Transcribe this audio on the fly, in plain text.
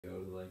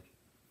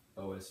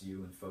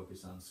OSU and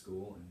focus on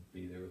school and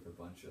be there with a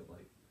bunch of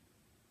like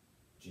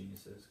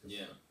geniuses. 'Cause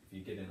Yeah. if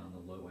you get in on the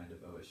low end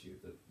of OSU,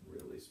 the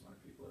really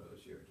smart people at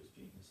OSU are just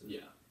geniuses.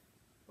 Yeah.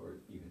 Or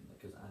even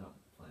because I don't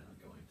plan on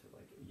going to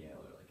like Yale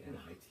or like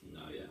MIT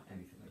No, or yeah.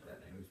 anything like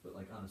that, anyways. But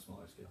like on a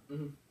smaller scale,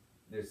 Mm-hmm.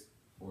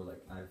 or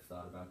like I've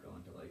thought about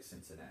going to like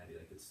Cincinnati.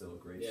 Like it's still a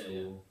great Yeah,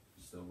 school,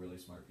 still really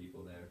smart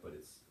people there, but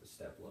it's a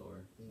step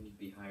lower. And you'd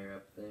be higher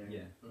up there,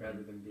 Yeah.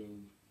 rather than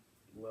being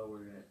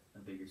lower at a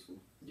bigger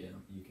school. Yeah.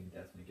 You can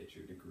definitely get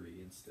your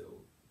degree and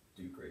still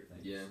do great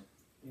things. Yeah.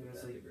 You know, with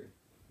it's that like degree.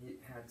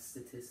 it had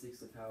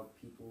statistics of how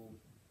people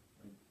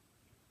like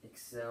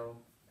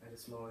excel at a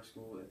smaller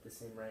school at the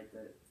same rate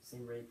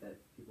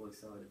that people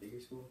excel at a bigger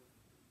school.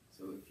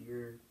 So if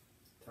you're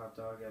top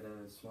dog at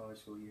a smaller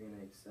school, you're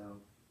gonna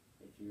excel.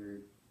 If you're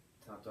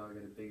top dog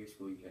at a bigger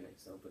school, you're gonna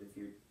excel. But if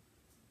you're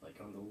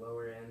like on the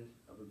lower end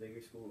of a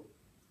bigger school,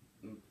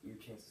 your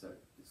chances are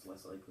it's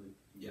less likely.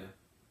 Yeah.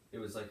 It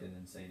was like an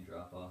insane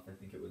drop off. I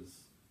think it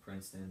was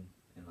Princeton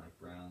and like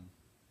Brown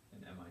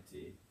and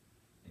MIT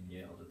and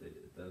Yale that they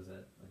did those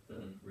at, like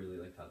the really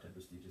like top 10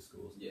 prestigious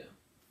schools. Yeah.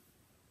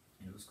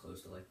 And it was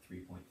close to like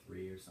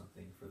 3.3 or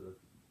something for the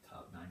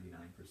top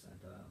 99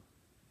 percentile,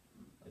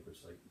 like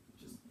which like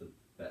just the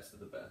best of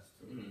the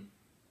best. Mm-hmm.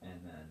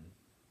 And then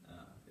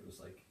it was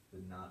like the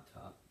not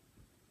top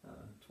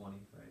 20,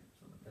 right?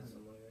 Something like that.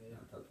 Something like that, yeah.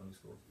 Not top 20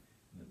 schools.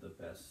 And the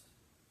best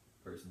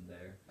person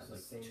there had So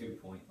like same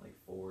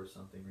 2.4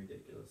 something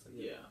ridiculous. Like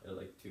Yeah. or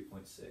like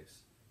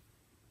 2.6.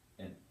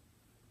 And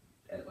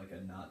at like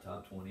a not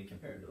top 20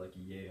 compared to like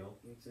Yale,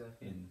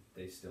 Exactly. and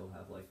they still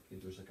have like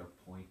there's like a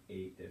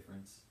 0.8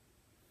 difference,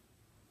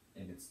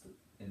 and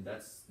and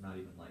that's not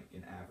even like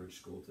an average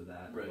school to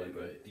that, or Right, like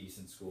right. a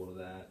decent school to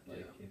that. Like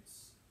Yeah.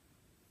 it's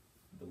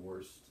the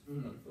worst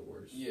Mhm. of the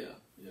worst. Yeah.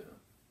 Yeah.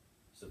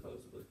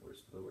 Supposedly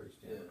worst of the worst.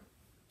 Yeah. Yeah.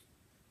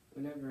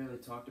 We never really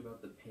talked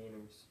about the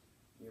painters.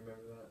 You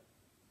remember that?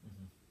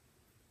 Mm-hmm.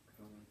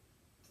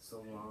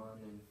 Salon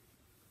and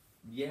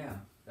Yeah,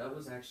 that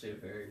was actually a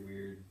very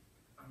weird.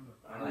 I don't know.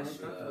 I I like that.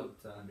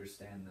 struggled to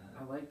understand that.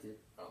 I liked it.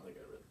 I don't think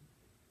I read.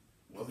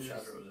 What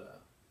chapter was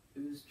that?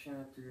 It was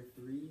chapter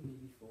 3,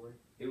 maybe 4.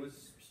 It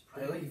was.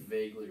 I like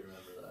vaguely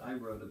remember that. I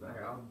wrote about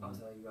Alright, it. I'll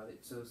tell you about it.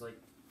 So it was like,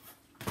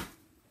 I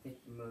think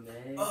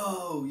Monet,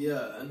 Oh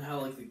yeah, and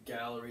how like the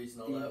galleries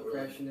and all the that were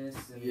like,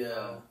 Impressionists, and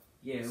yeah,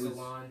 Yeah, it the was.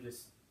 Salon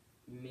just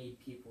made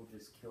people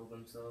just kill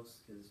themselves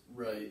because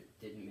right,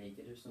 didn't make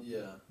it or something.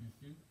 yeah,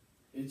 Mm-hmm.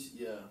 it's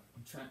yeah,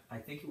 I'm trying. I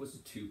think it was a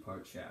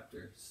 2-part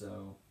chapter,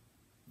 so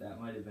that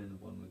might have been the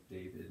one with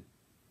David.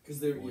 because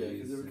they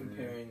Boys were and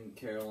comparing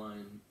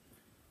Caroline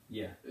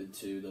Yeah.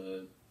 to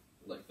the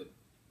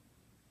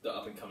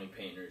up and coming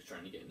painters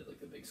trying to get into like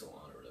the big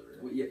salon or whatever.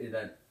 Well, yeah,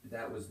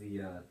 that was the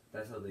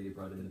that's how they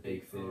brought in the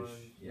big fish. pond.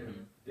 Yeah,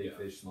 Mhm. big Yeah.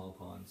 fish, small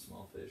pond,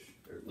 small fish,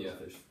 or little Yeah.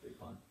 fish, big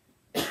pond.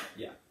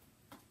 Yeah,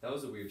 that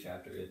was a weird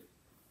chapter. It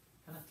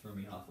kind of threw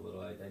me off a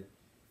little. I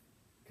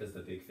because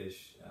the big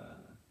fish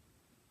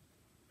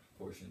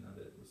portion of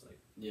it was like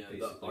Yeah, the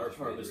basically art just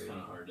part was reiterating.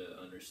 kind of hard to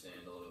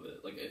understand a little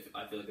bit. Like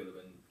I feel like it would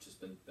have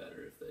been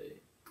better if they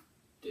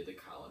did the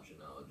college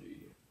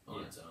analogy on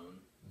Yeah. its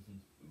own, Mhm.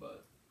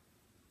 but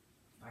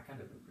I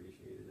kind of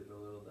appreciated it a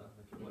little though.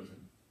 Like it Mhm.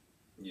 wasn't.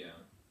 yeah,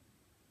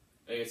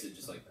 I guess it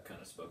just like kind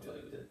of spoke I to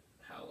liked it.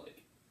 how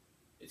like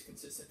it's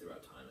consistent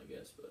throughout time, I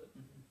guess, but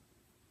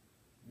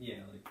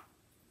Yeah, like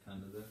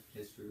kind of the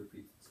history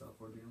repeats itself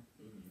ordeal.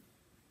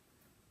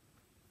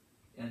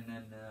 And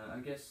then I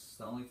guess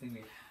the only thing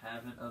we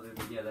haven't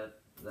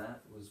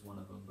that was one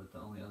of them. But the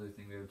only other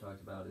thing we ever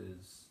talked about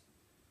is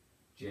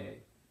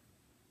Jay.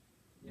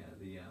 Yeah,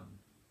 the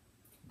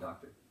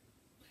doctor.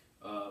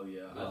 Oh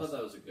yeah, I Lost- thought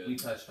that was a good. We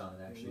touched on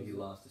it actually. was He it?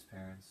 lost his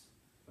parents.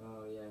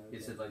 Oh, yeah. He okay.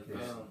 said like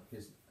Oh.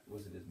 his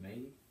was it his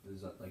maid? It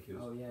was like his,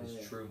 Oh, yeah, his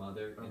yeah. true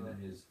mother, and then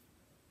his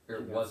or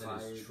He it got wasn't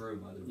his fired. true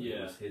mother, but Yeah.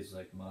 it was his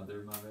like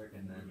mother,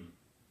 and then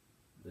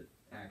Mhm. the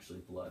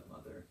actually blood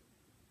mother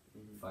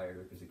Mhm. fired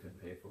her because he couldn't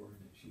pay for her,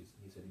 and he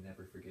said he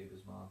never forgave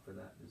his mom for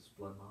that, his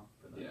blood mom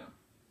for that. Yeah.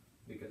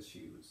 Because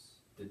she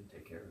didn't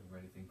take care of him or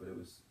anything, but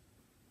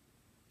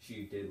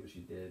she did what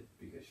she did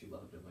because she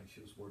loved him. Like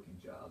she was working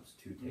jobs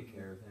to take Mhm.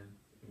 care of him,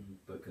 Mhm.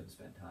 but couldn't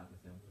spend time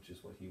with him, which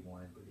is what he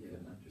wanted, but he Yeah.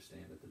 couldn't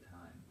understand at the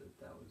time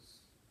that was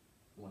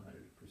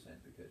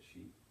 100% because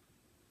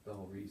the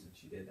whole reason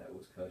she did that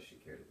was because she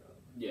cared about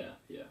him. Like, Yeah,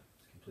 yeah.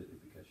 it's completely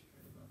because she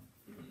cared about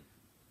him.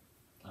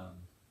 Mhm.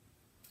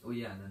 Well,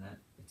 yeah, and then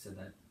it said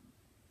that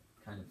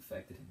kind of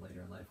affected him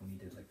later in life when he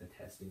did like the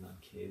testing on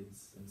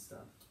kids and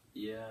stuff.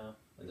 Yeah,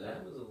 Like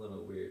that was a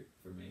little weird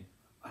for me.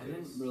 I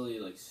didn't really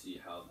like see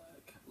how that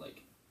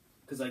like,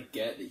 because I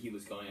get that he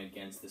was going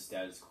against the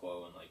status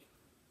quo and like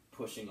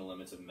pushing the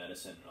limits of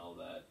medicine and all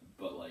that,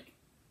 but like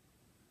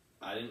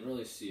I didn't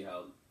really see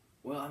how.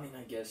 Well, I mean,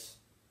 I guess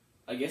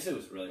it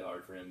was really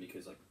hard for him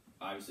because like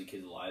obviously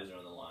kids' lives are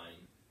on the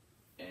line,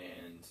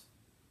 and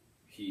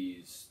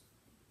he's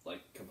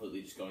like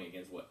completely just going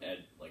against what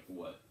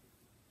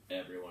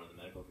everyone in the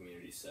medical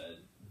community said.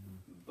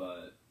 Mm-hmm.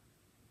 But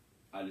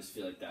I just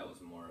feel like that was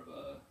more of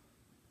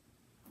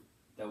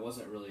that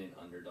wasn't really an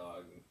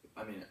underdog.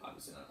 I mean,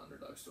 obviously not an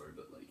underdog story,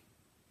 but like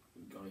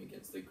going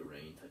against the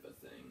grain type of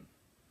thing.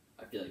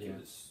 I feel like it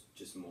was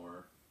just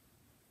more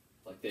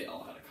like they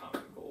all had a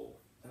common goal.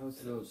 That was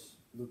the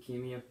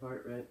leukemia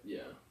part, right?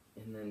 Yeah.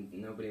 And then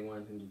nobody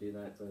wanted him to do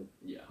that, but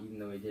even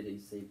though he did it, he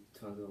saved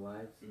tons of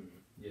lives. Mm-hmm.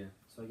 Yeah.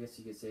 So I guess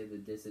you could say the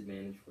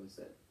disadvantage was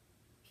that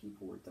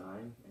people were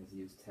dying as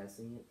he was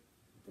testing it.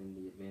 Then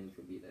the advantage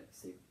would be that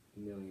he saved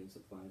millions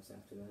of lives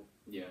after that.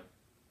 Yeah.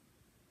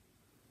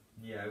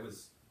 Yeah,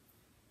 it's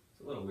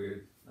a little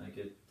weird. Like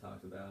it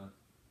talked about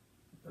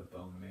the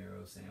bone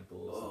marrow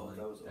samples. Oh, and, like,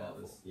 that was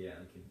awful.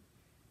 Like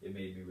it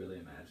made me really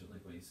imagine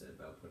like when he said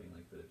about putting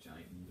like the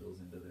giant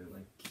needles into their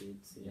like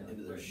Kids, like,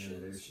 into their right into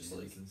their shins, just,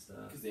 like, and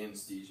stuff. Because the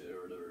anesthesia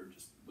or whatever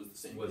just was the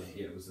same thing.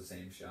 Yeah, it was the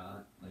same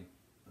shot. Like,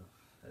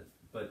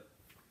 but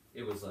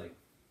it was like,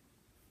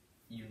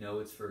 you know,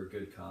 it's for a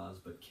good cause,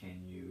 but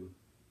can you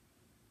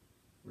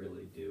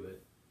really do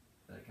it?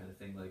 That kind of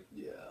thing. Like,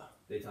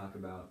 they talk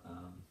about.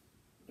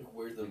 Like,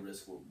 where's the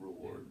risk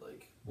reward? Yeah.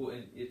 Like, well,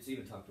 and it's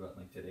even talked about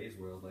in like today's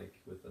world, like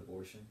with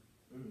abortion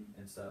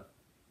and stuff,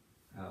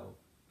 how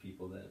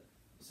people that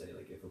say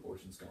like if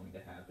abortion's going to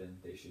happen,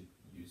 they should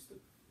use the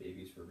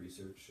babies for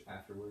research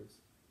afterwards.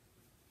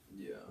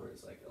 Yeah.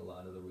 Whereas like a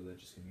lot of the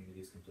religious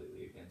community is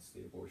completely against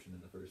the abortion in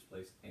the first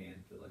place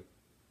and the like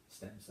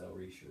stem cell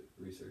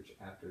research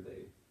after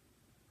they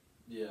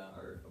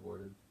are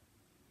aborted.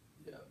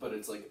 Yeah, but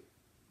it's like,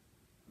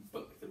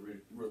 the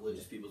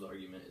religious people's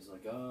argument is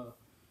like,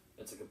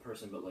 it's like a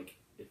person, but like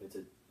if it's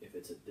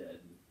a dead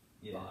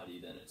body,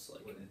 then it's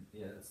like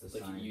that's the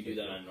like you do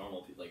that on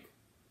normal people, like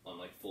on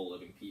like full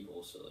living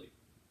people. So like,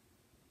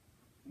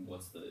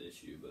 what's the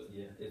issue? But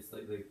it's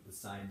like the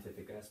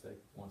scientific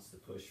aspect wants to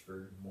push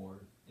for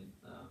more,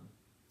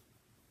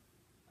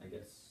 I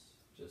guess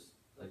just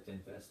like to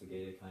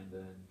investigate it kind of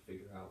and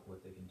figure out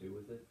what they can do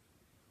with it.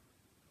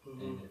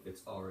 And if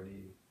it's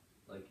already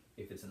like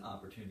if it's an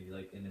opportunity,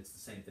 like, and it's the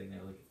same thing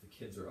there. Like if the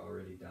kids are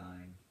already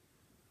dying,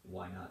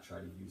 why not try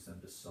to use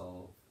them to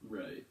solve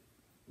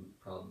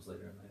problems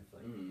later in life?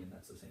 Like, and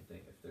that's the same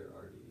thing. If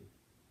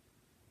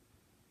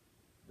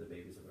the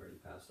babies have already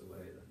passed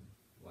away, then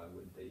why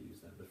wouldn't they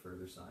use them to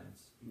further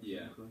science?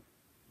 Yeah.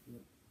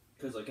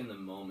 Because like in the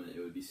moment, it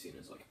would be seen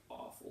as like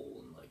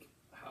awful and like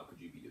how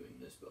could you be doing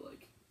this? But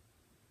like,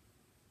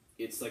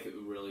 it's like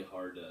really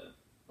hard to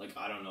like.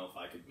 I don't know if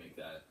I could make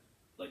that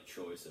like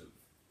choice of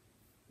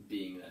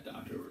being that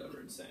doctor or whatever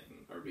and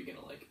saying, are we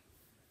gonna like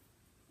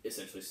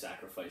essentially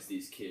sacrifice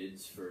these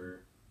kids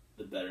for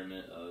the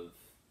betterment of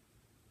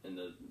and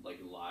the like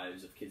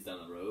lives of kids down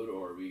the road,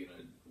 or are we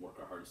gonna work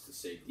our hardest to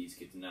save these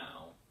kids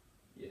now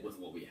with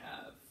what we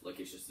have? Like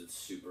it's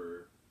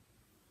super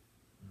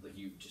like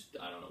you just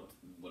I don't know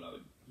what I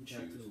would choose. You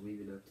have to leave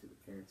it up to the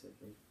parents,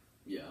 I think.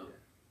 Yeah.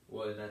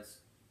 Well,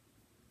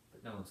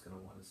 but no one's gonna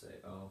want to say,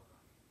 oh,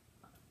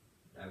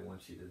 I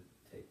want you to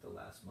take the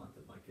last month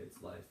of my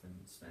kid's life and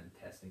spend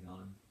testing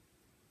on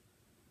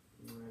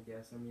him. I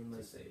guess I mean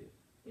like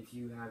if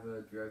you have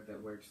a drug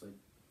that works like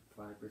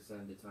 5%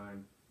 of the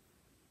time,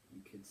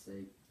 you could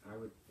say I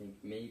would think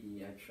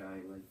maybe I'd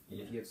try like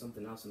if you have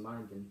something else in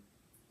mind, then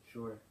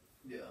sure.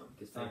 Yeah.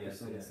 Because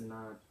 5% is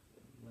not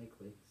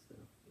likely. So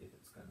if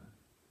it's gonna,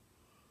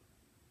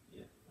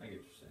 I get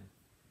what you're saying.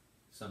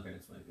 Some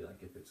parents might be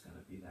like, if it's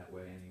gonna be that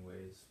way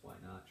anyways, why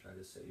not try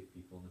to save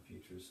people in the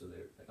future so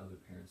that other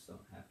parents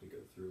don't have to go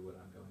through what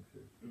I'm going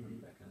through,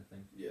 that kind of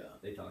thing. Yeah.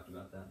 They talked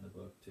about that in the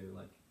book too,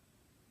 like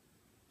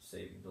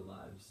saving the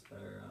lives.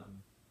 Or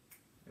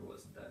it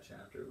wasn't that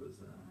chapter. It was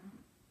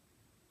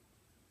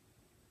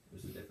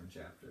a different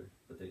chapter,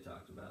 but they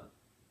talked about.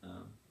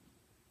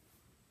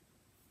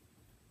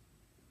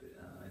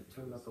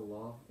 Talking about the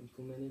law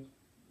implemented.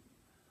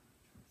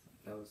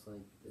 That was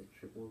like the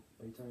triple.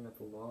 Are you talking about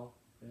the law,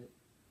 right?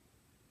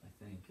 I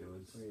think it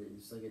was. Where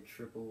it's like a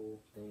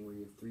triple thing where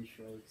you have 3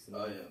 strikes. And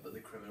but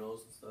the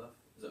criminals and stuff.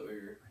 Is that what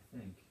you're? I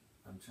think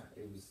I'm trying.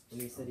 It was.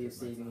 And he said he was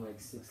saving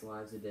like 6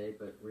 lives a day,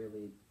 but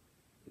really,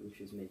 it was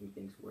just making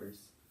things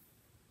worse.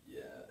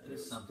 Yeah, and it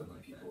was something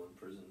like people in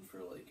prison for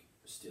like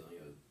stealing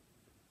a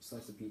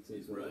slice of pizza.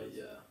 Right.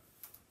 Yeah.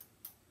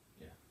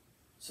 Yeah.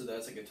 So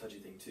that's like a touchy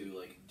thing too.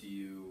 Like, do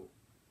you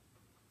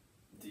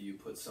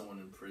put someone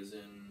in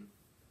prison?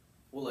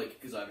 Well, like,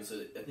 because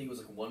obviously, I think it was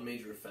like 1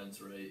 major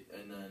offense, right?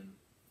 And then,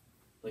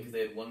 like, if they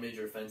had 1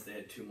 major offense, they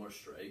had 2 more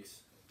strikes.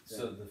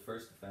 So the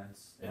first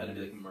offense, it had to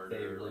be like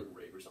murder or like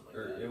rape or something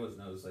like that. It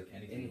was like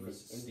anything. It was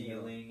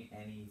stealing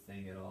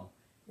anything at all.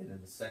 And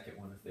then the second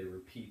one, if they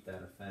repeat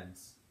that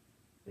offense,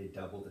 they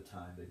double the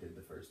time they did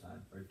the first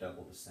time, or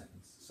double the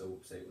sentence. So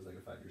say it was like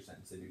a 5-year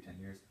sentence, they do 10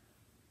 years.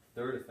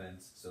 Third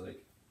offense, so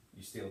like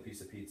you steal a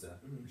piece of pizza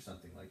or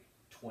something, like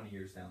 20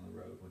 years down the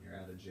road when you're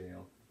out of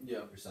jail,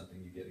 or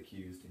something, you get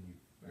accused and you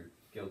are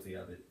guilty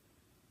of it,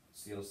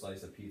 steal a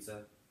slice of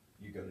pizza,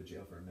 you go to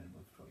jail for a minimum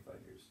of 25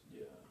 years.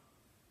 Yeah.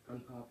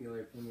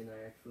 Unpopular opinion,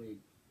 I actually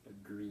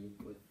agree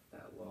with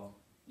that law.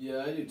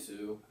 Yeah, I do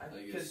too.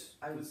 Because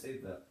I would say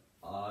the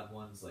odd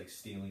ones, like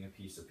stealing a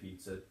piece of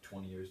pizza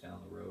 20 years down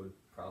the road,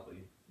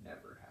 probably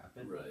never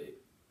happen. Right.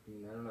 I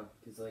mean, I don't know,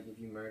 because like if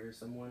you murder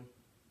someone,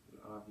 you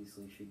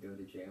obviously should go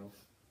to jail.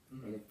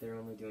 Mm-hmm. And if they're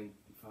only doing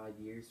 5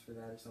 years for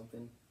that or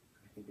something,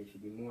 I think they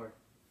should be more.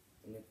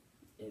 And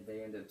if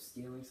they end up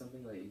stealing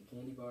something like a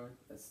candy bar,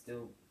 that's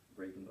still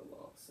breaking the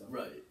law. So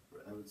Right.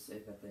 I would say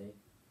that they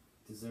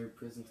deserve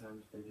prison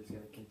time if they're just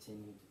going to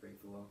continue to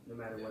break the law, no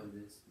matter what it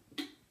is.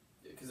 Yeah,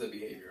 because that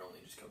behavior only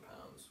just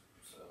compounds.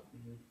 So.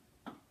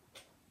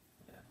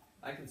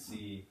 I can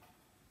see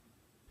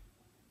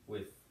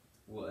with,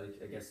 well,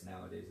 I guess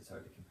nowadays it's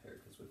hard to compare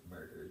because with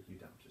murder you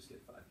don't just get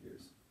 5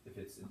 years if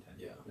it's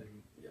intentional.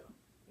 Yeah.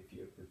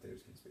 If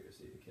there's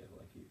conspiracy to kill,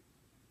 like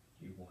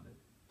you wanted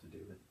to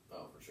do it.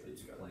 Oh, for sure. You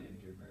It's planned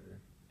your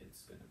murder.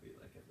 It's gonna be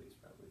like at least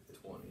probably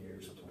 20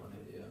 years or something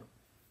like that. Yeah.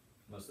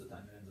 Most of the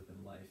time it ends up in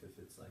life if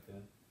it's like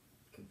a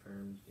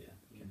Confirmed.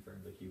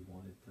 confirmed like you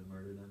wanted to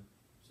murder them,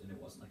 and it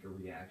wasn't like a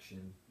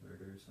reaction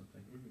murder or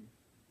something. Mm-hmm.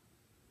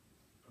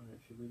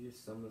 Alright, should we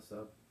just sum this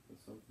up with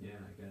something?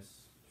 Yeah, I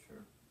guess.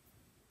 Sure.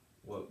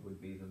 What would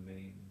be the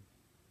main?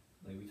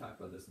 Like we talked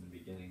about this in the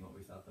beginning. What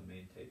we thought the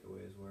main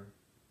takeaways were.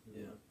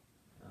 Yeah.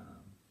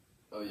 Um,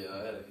 Oh yeah, I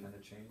had a kind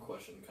of change.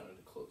 question kind of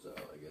to close out,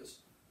 I guess.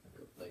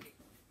 Like,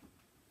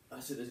 I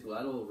said, is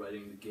Gladwell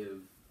writing to give,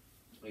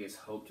 I guess,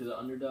 hope to the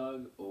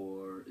underdog,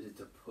 or is it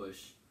to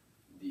push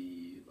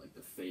the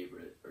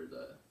favorite or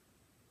the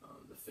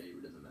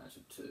favorite in the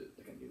matchup to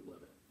like a new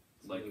limit?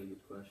 It's a really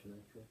good question,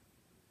 actually.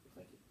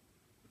 Thank you.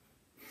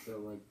 So,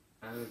 like,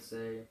 I would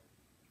say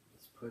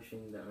it's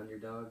pushing the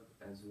underdog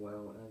as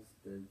well as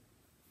the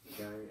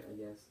giant, I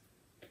guess.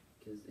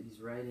 Because he's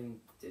writing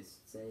to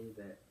say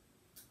that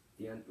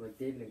like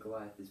David and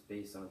Goliath is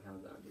based on how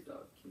the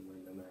underdog can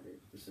win no matter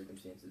the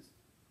circumstances.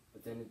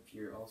 But then if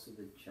you're also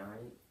the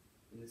giant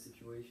in the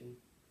situation,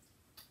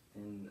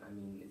 then, I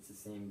mean, it's the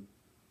same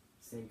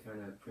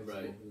kind of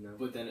principle, Right. you know?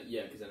 But then,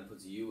 because then it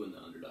puts you in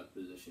the underdog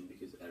position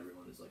because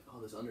everyone is like,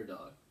 oh, this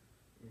underdog.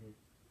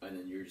 Mm-hmm. And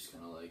then you're just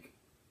kind of like,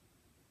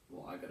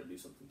 well, I got to do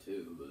something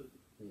too, but...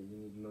 Yeah, you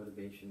need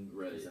motivation.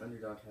 Right. Because the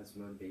underdog has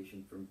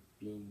motivation from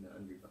being the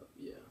underdog.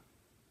 Yeah.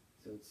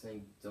 So it's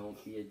saying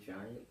don't be a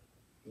giant,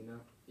 you know?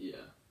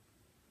 Yeah.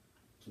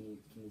 Can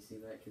you see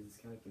that? Because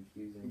it's kind of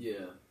confusing.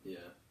 Yeah.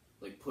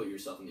 Like, put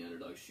yourself in the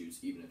underdog's shoes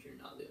even if you're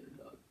not the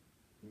underdog.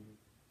 Mm-hmm.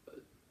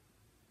 But...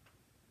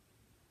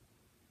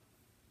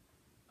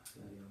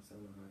 I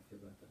don't know how I feel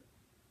about that.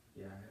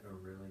 Yeah, I had a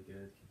really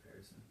good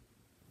comparison.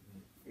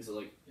 Is it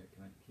like... Yeah,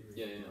 can you repeat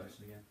Yeah. the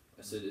question again?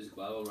 I said, is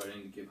Gladwell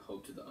writing to give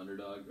hope to the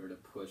underdog or to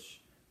push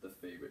the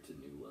favorite to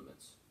new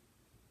limits?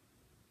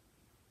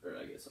 Or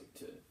I guess, like,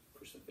 to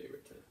push the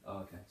favorite to... Oh,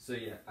 okay. So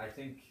yeah, I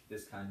think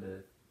this kind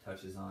of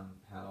touches on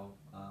how,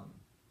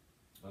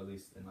 well, at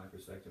least in my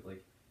perspective,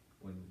 like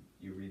when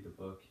you read the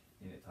book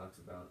and it talks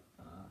about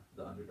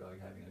the underdog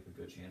having like a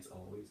good chance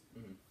always,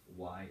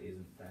 why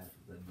isn't that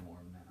the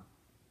norm now?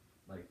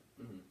 Like,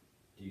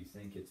 do you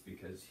think it's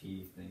because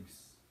he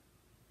thinks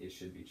it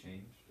should be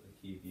changed? Like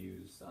he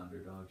views the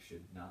underdog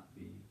should not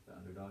be the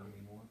underdog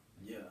anymore?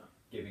 Yeah.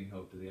 Giving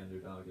hope to the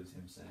underdog is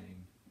him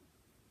saying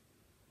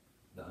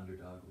the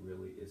underdog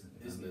really isn't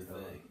an Isn't a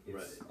underdog. thing,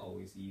 It's right.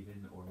 always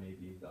even, or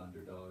maybe the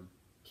underdog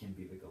can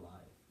be the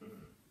Goliath.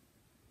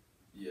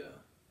 Yeah.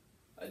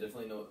 I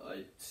definitely know,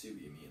 I see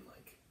what you mean,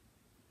 like,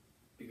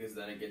 because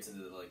then it gets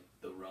into, like,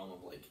 the realm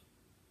of, like,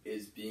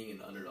 is being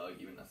an underdog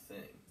even a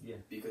thing? Yeah.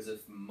 Because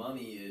if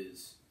money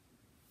is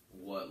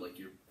what, like,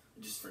 you're,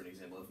 just for an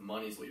example, if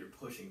money is what you're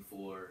pushing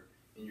for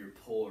and you're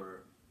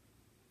poor,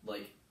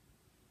 like,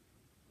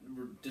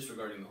 we're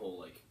disregarding the whole,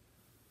 like,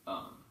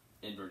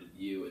 inverted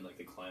U and, like,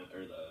 the climate,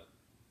 or the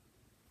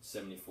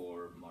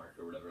 74 mark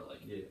or whatever, like,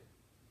 Yeah.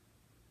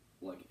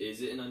 like,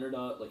 is it an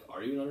underdog? Like,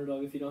 are you an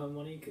underdog if you don't have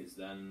money? Because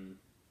then,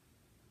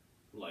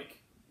 like...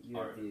 You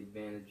have the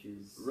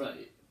advantages.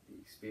 Right. The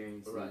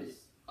experiences. Right.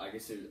 I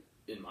guess,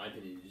 in my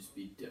opinion, it'd just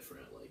be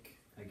different, like...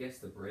 I guess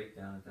the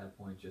breakdown at that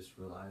point just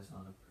relies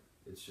on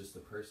it's just a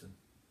person.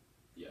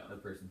 Yeah. A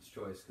person's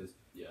choice, because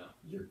Yeah.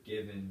 you're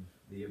given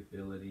the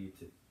ability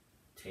to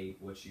take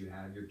what you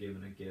have. You're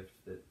given a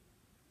gift that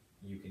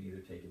you can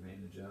either take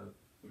advantage of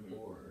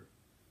or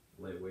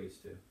lay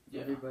waste to.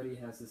 Yeah. Everybody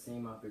has the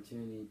same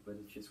opportunity, but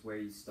it's just where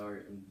you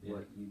start and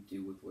what you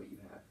do with what you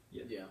have.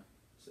 Yeah. Yeah.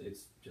 So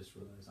it's just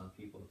relies on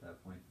people at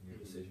that point.